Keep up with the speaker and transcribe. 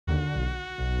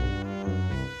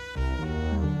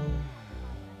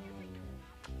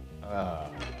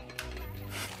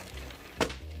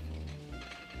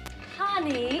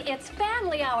It's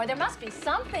family hour. There must be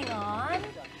something on.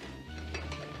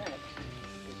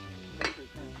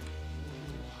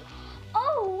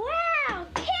 Oh, wow!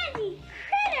 Candy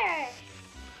critters!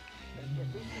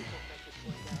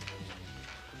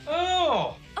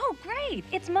 Oh! Oh, great.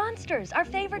 It's Monsters, our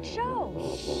favorite show.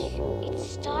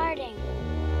 It's starting.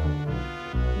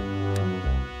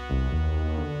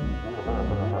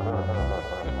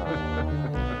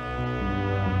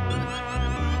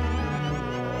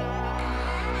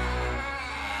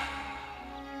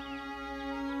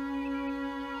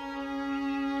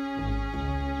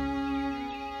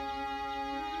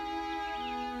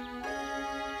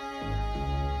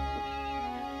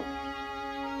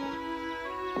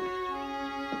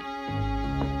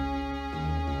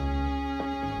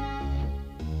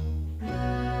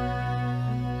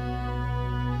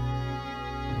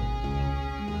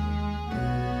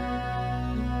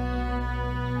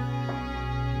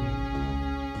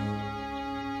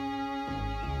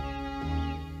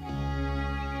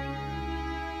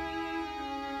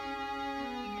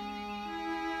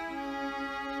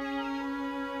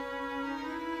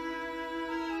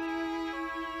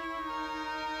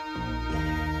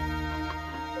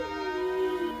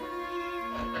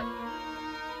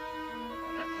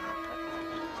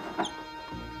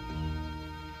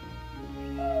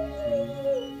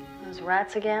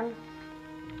 Rats again?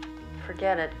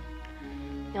 Forget it.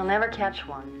 You'll never catch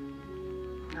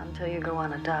one. Not until you go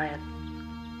on a diet.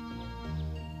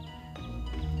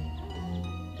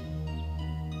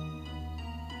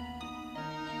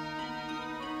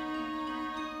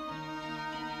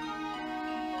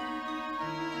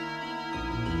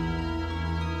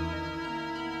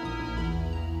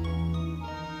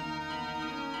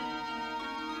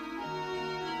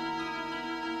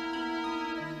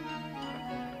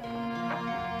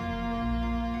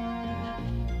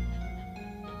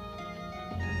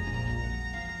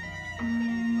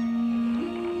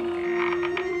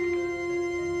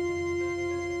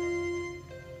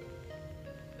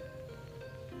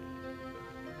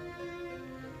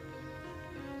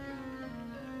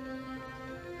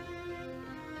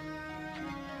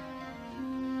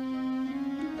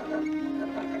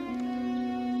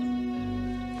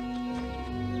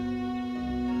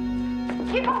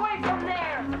 Keep away from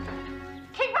there!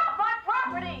 Keep off my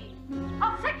property!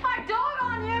 I'll sick my dog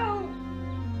on you!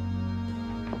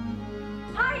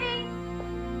 Heidi!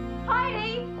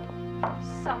 Heidi!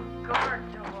 Some guard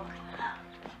dog.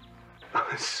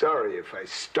 Sorry if I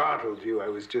startled you. I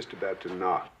was just about to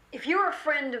knock. If you're a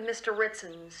friend of Mr.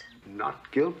 Ritson's...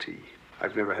 Not guilty.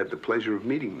 I've never had the pleasure of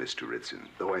meeting Mr. Ritson,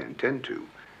 though I intend to.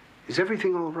 Is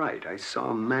everything all right? I saw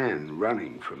a man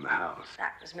running from the house.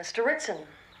 That was Mr. Ritson.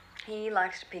 He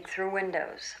likes to peek through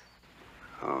windows.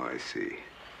 Oh, I see.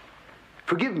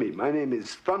 Forgive me, my name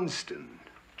is Thunston.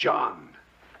 John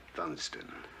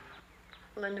Thunston.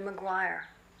 Linda McGuire.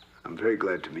 I'm very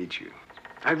glad to meet you.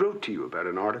 I wrote to you about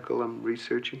an article I'm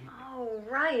researching. Oh,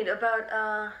 right,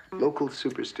 about, Local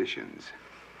superstitions.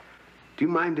 Do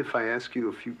you mind if I ask you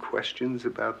a few questions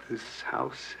about this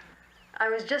house? I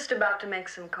was just about to make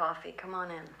some coffee. Come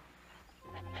on in.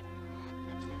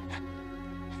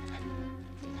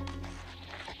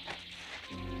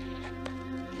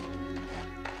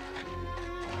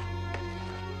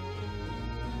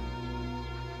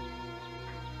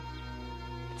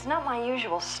 It's not my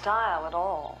usual style at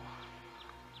all.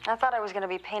 I thought I was going to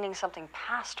be painting something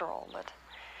pastoral, but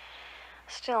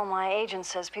still, my agent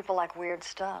says people like weird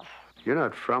stuff. You're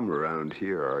not from around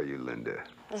here, are you, Linda?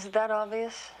 Is it that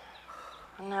obvious?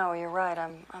 No, you're right.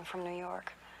 I'm from New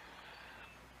York.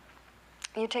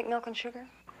 You take milk and sugar?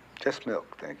 Just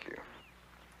milk, thank you.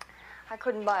 I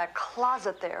couldn't buy a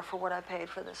closet there for what I paid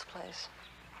for this place.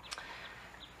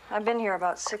 I've been here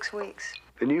about 6 weeks.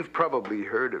 Then you've probably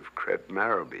heard of Cret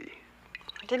Marrowby.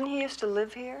 Didn't he used to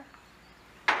live here?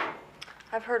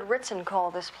 I've heard Ritson call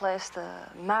this place the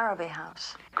Marrowby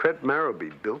House. Cret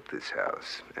Marrowby built this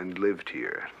house and lived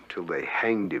here till they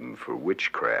hanged him for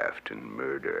witchcraft and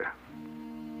murder.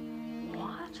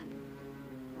 What?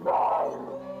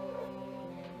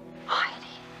 Heidi.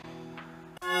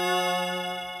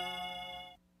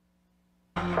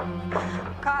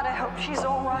 God, I hope she's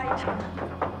all right.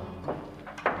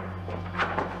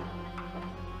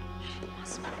 She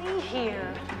must be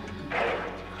here.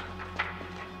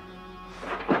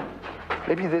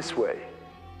 Maybe this way.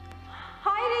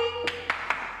 Heidi!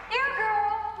 Here,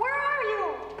 girl! Where are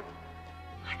you?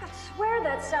 I could swear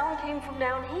that sound came from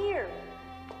down here.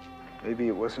 Maybe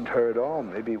it wasn't her at all.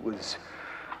 Maybe it was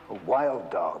a wild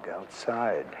dog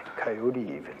outside. Coyote,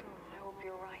 even. I hope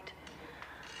you're right.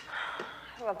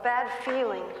 I have a bad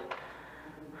feeling.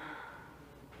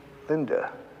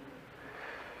 Linda,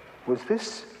 Was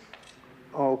this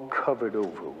all covered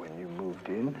over when you moved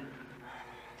in?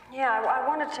 Yeah, I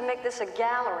wanted to make this a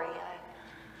gallery.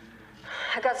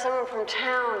 I got someone from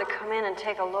town to come in and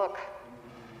take a look.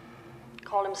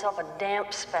 Called himself a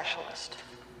damp specialist.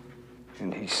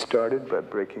 And he started by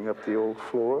breaking up the old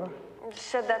floor? He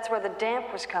said that's where the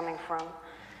damp was coming from.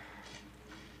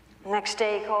 Next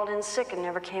day he called in sick and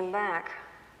never came back.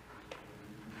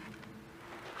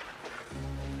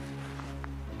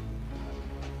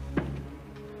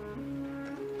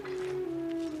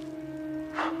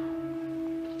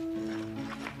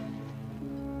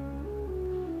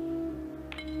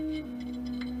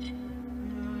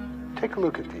 Take a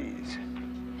look at these.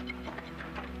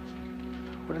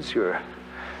 What does your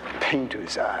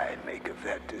painter's eye make of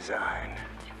that design?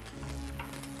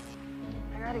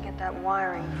 I gotta get that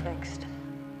wiring fixed.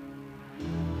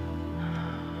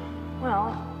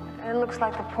 Well, it looks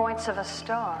like the points of a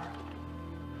star.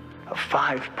 A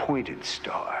five-pointed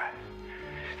star.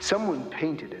 Someone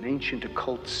painted an ancient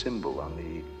occult symbol on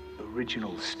the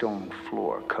original stone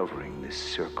floor covering this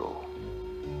circle.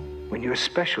 When your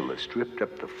specialist ripped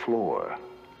up the floor,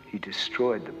 he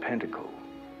destroyed the pentacle.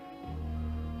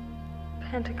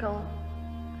 Pentacle?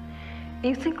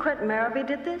 You think Cret Marabee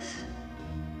did this?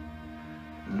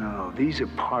 No, these are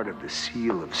part of the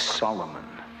seal of Solomon,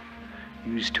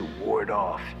 used to ward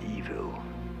off evil.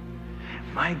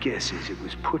 My guess is it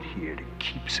was put here to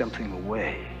keep something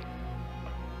away.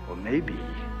 Or maybe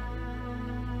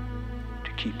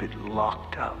to keep it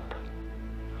locked up,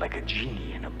 like a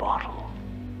genie in a bottle.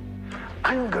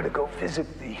 I'm gonna go visit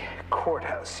the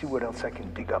courthouse, see what else I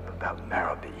can dig up about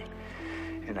Marabee.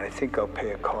 And I think I'll pay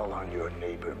a call on your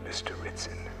neighbor, Mr.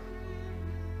 Ritson.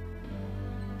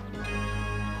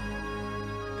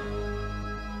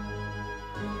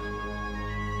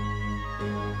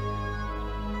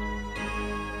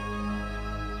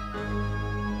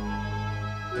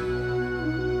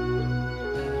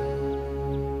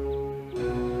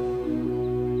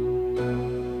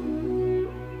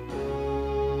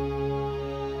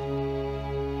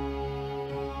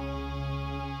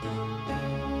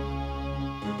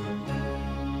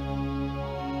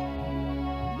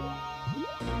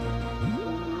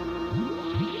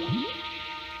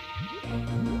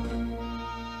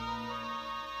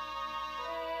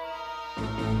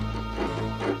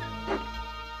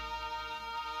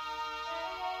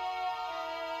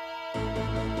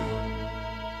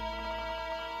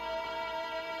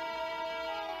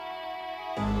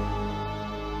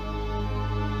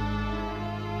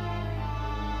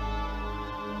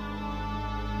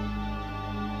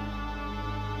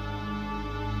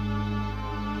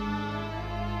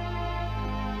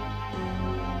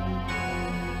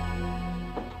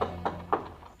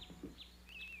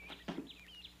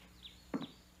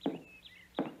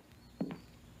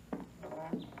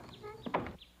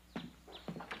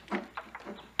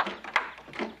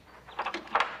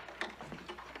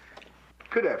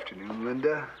 Good afternoon,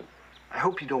 Linda. I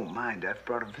hope you don't mind. I've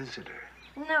brought a visitor.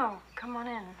 No, come on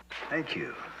in. Thank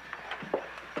you.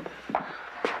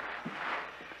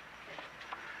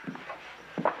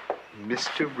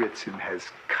 Mr. Ritson has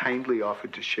kindly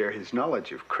offered to share his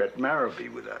knowledge of Cret Marabee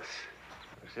with us.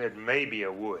 I said maybe I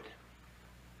would.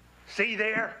 See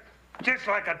there? Just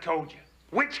like I told you.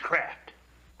 Witchcraft.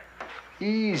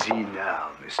 Easy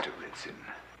now, Mr. Ritson.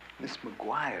 Miss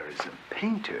McGuire is a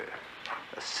painter,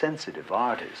 a sensitive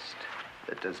artist.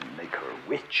 That doesn't make her a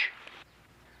witch.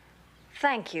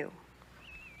 Thank you.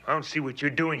 I don't see what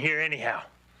you're doing here anyhow.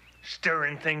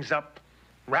 Stirring things up,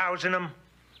 rousing them.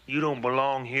 You don't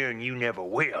belong here and you never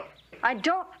will. I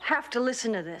don't have to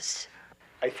listen to this.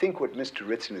 I think what Mr.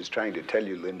 Ritson is trying to tell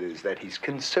you, Linda, is that he's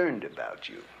concerned about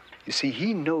you. You see,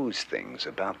 he knows things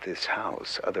about this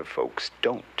house other folks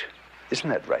don't. Isn't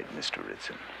that right, Mr.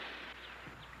 Ritson?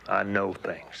 I know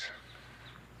things.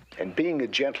 And being a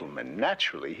gentleman,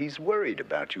 naturally, he's worried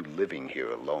about you living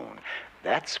here alone.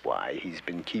 That's why he's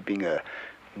been keeping a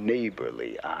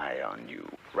neighborly eye on you.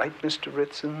 Right, Mr.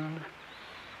 Ritson?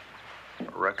 I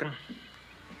reckon.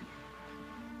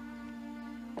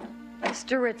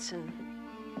 Mr. Ritson,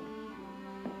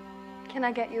 can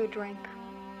I get you a drink?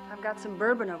 I've got some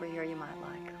bourbon over here you might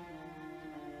like.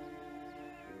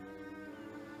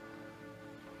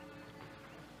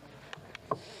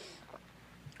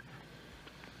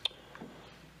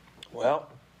 Well,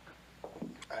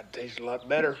 that tastes a lot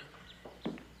better.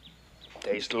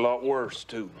 Tastes a lot worse,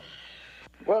 too.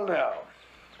 Well, now,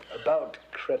 about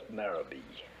Cret Marabee.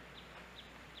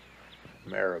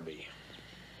 Marabee.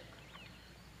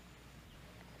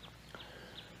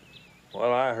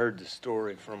 Well, I heard the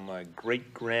story from my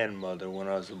great-grandmother when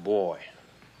I was a boy.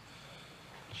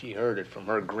 She heard it from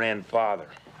her grandfather.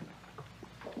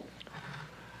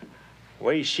 The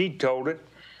way she told it,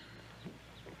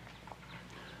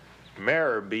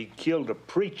 Marraby killed a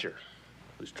preacher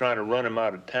who was trying to run him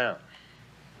out of town.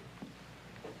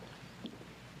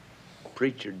 The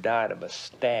preacher died of a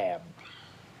stab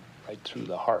right through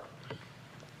the heart.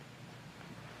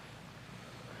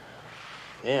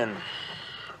 Then,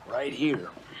 right here,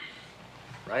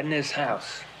 right in this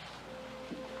house,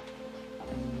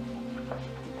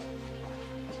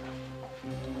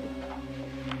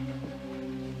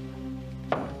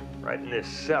 right in this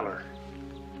cellar,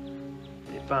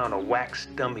 they found a wax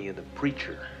dummy of the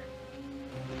preacher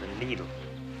with a needle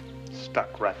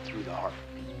stuck right through the heart.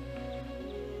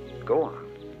 Go on.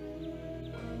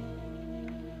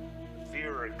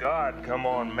 Fear of God come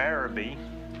on Marraby,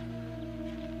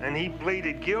 and he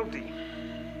pleaded guilty.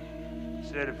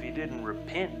 Said if he didn't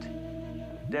repent,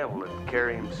 the devil would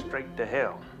carry him straight to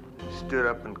hell. He stood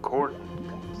up in court and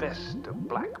confessed to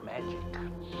black magic.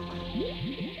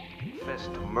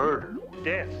 Confessed to murder.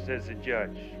 Death, says the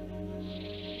judge.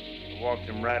 Walked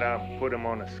him right out and put him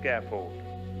on a scaffold.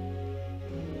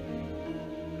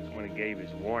 That's when he gave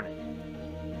his warning.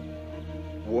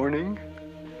 Warning?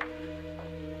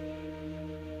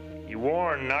 He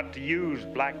warned not to use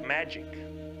black magic.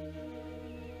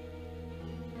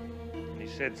 And he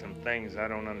said some things I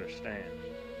don't understand.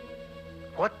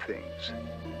 What things?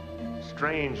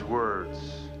 Strange words.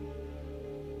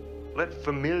 Let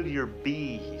familiar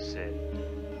be, he said.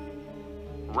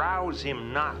 Rouse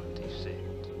him not, he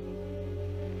said.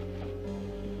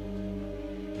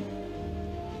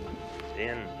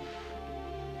 Then,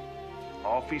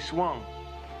 off he swung.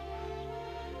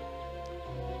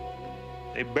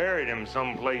 They buried him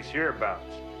someplace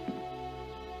hereabouts.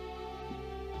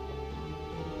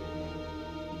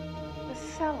 The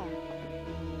cellar.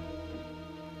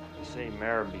 They say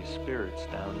Marraby's spirit's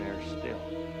down there still.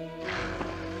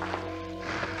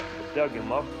 They dug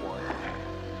him up for him.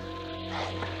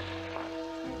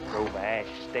 Drove a ash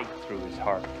stake through his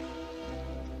heart.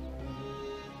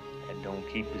 That don't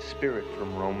keep his spirit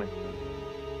from roaming.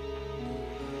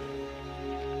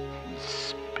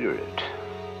 Spirit.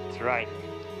 That's right.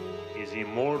 His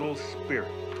immortal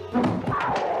spirit.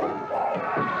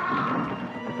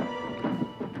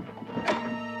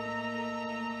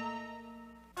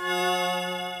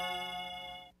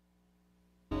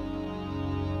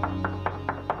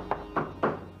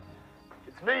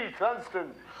 It's me,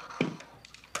 Thunston.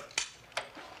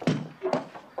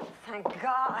 Thank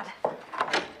God.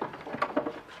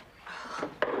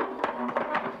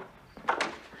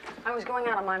 I was going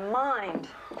out of my mind.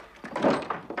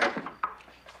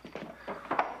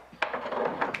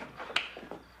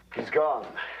 He's gone.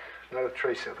 Not a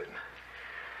trace of him.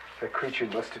 That creature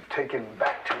must have taken him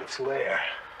back to its lair.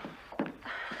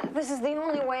 This is the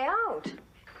only way out.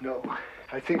 No,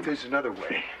 I think there's another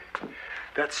way.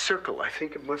 That circle, I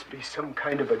think it must be some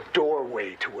kind of a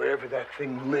doorway to wherever that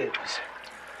thing lives.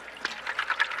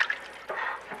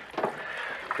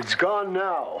 It's gone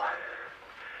now,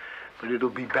 but it'll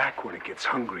be back when it gets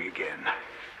hungry again.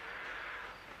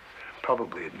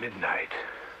 Probably at midnight.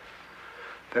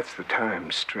 That's the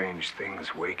time strange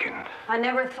things waken. I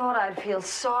never thought I'd feel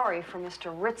sorry for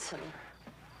Mr. Ritson.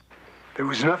 There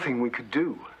was nothing we could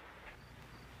do.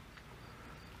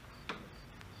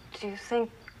 Do you think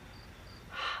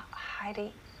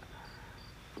Heidi,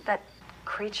 that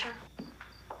creature?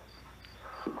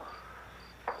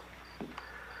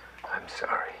 I'm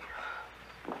sorry.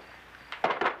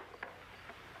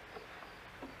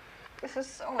 This is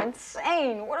so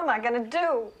insane. What am I gonna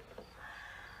do?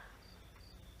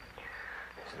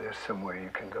 Is there somewhere you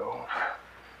can go?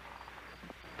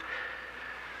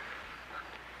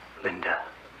 Linda,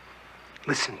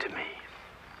 listen to me.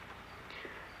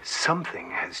 Something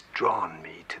has drawn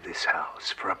me to this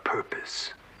house for a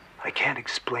purpose. I can't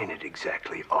explain it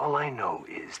exactly. All I know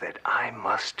is that I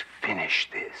must finish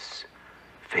this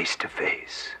face to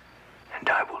face, and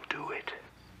I will do it.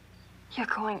 You're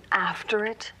going after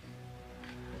it?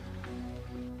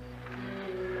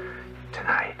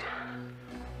 Tonight.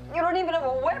 You don't even have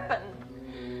a weapon.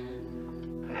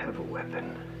 I have a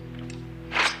weapon.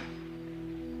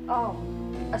 Oh,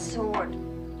 a sword.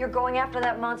 You're going after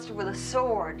that monster with a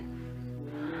sword.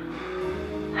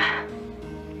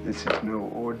 This is no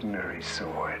ordinary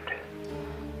sword.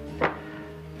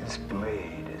 This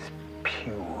blade is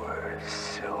pure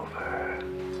silver.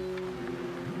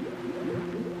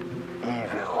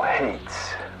 Evil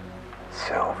hates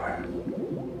silver.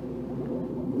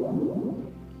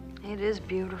 It is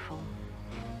beautiful.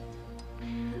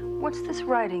 What's this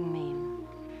writing mean?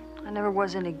 I never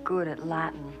was any good at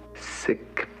Latin.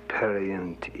 Sic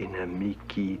perient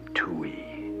inamici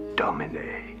tui,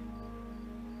 Domine.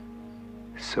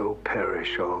 So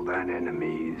perish all thine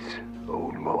enemies,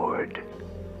 O Lord.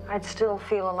 I'd still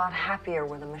feel a lot happier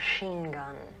with a machine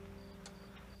gun.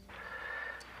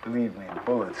 Believe me,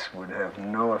 bullets would have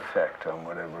no effect on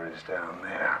whatever is down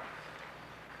there.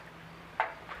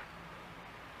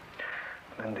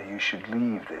 Linda, you should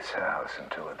leave this house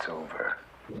until it's over.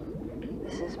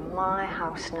 This is my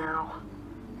house now,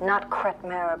 not Cret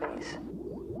Maraby's.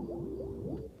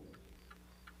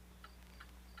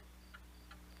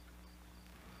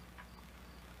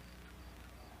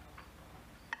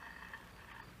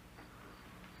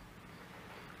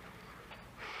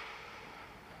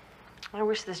 I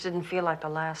wish this didn't feel like the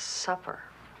Last Supper.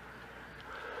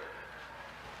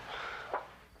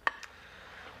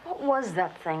 What was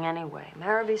that thing anyway?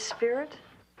 Maraby's spirit?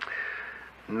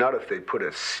 Not if they put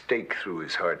a stake through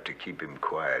his heart to keep him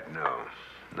quiet, no.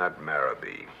 Not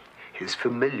Maraby. His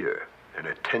familiar, an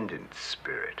attendant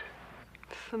spirit.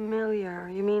 Familiar?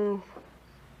 You mean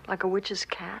like a witch's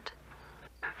cat?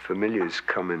 Familiars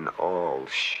come in all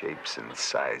shapes and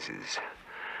sizes.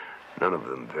 None of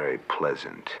them very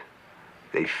pleasant.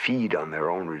 They feed on their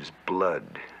owner's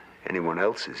blood, anyone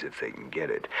else's if they can get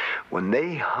it. When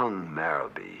they hung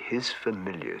Maraby, his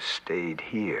familiar stayed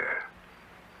here,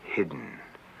 hidden,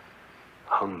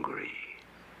 hungry,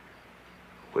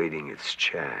 waiting its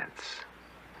chance.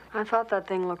 I thought that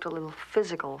thing looked a little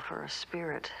physical for a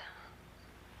spirit.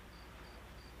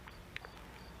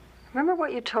 Remember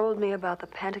what you told me about the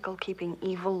pentacle keeping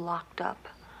evil locked up?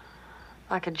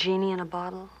 Like a genie in a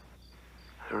bottle?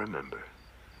 I remember.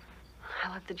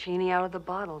 I let the genie out of the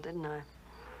bottle, didn't I?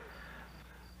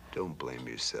 Don't blame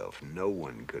yourself. No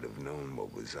one could have known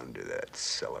what was under that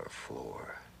cellar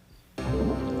floor.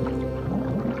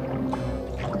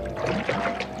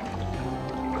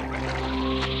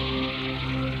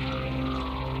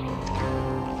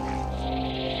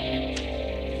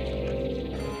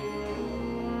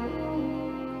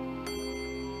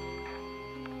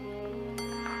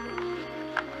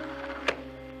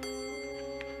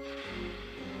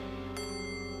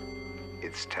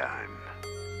 It's time.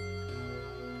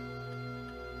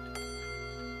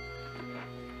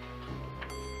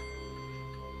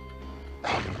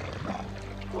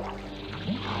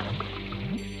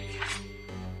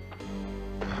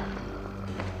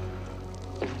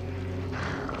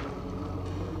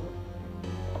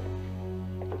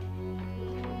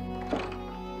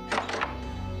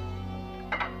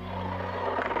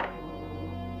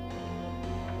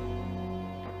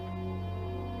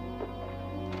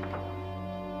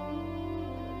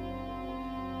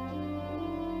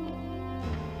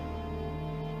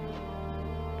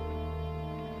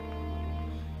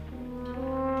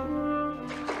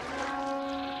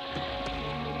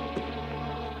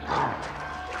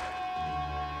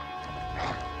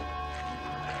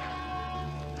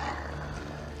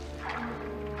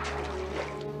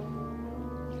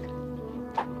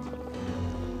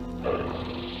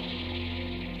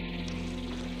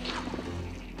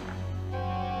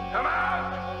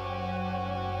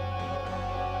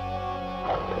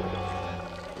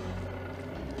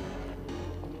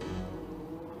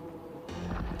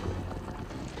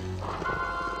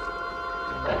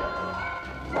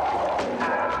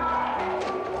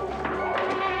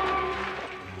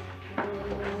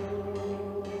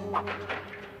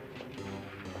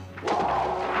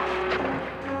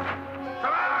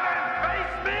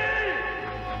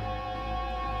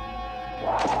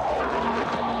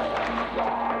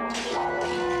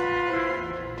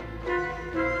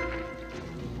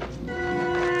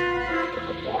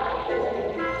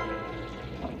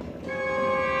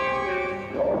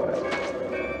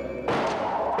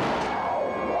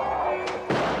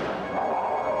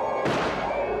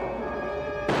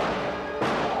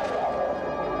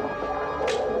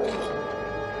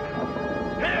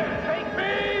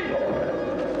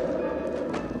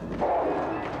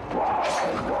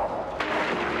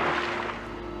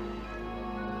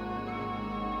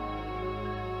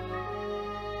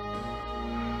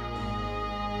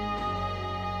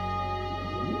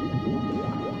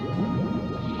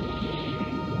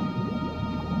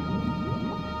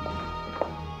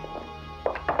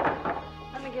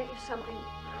 Something.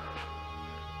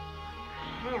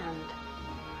 Hand.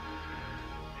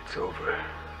 It's over.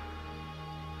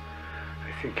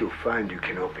 I think you'll find you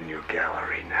can open your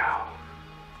gallery now.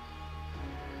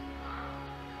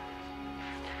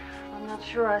 I'm not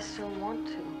sure I still want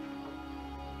to.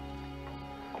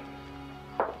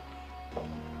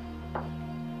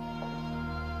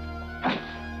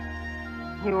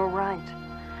 You were right.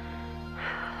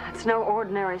 That's no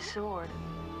ordinary sword.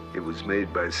 It was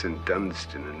made by St.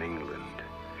 Dunstan in England,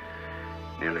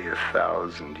 nearly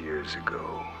 1,000 years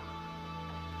ago.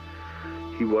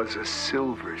 He was a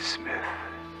silversmith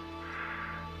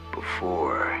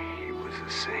before he was a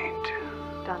saint.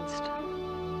 Dunstan.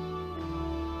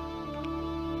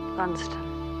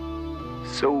 Dunstan.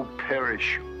 So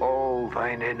perish all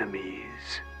thine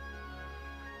enemies,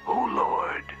 O Lord.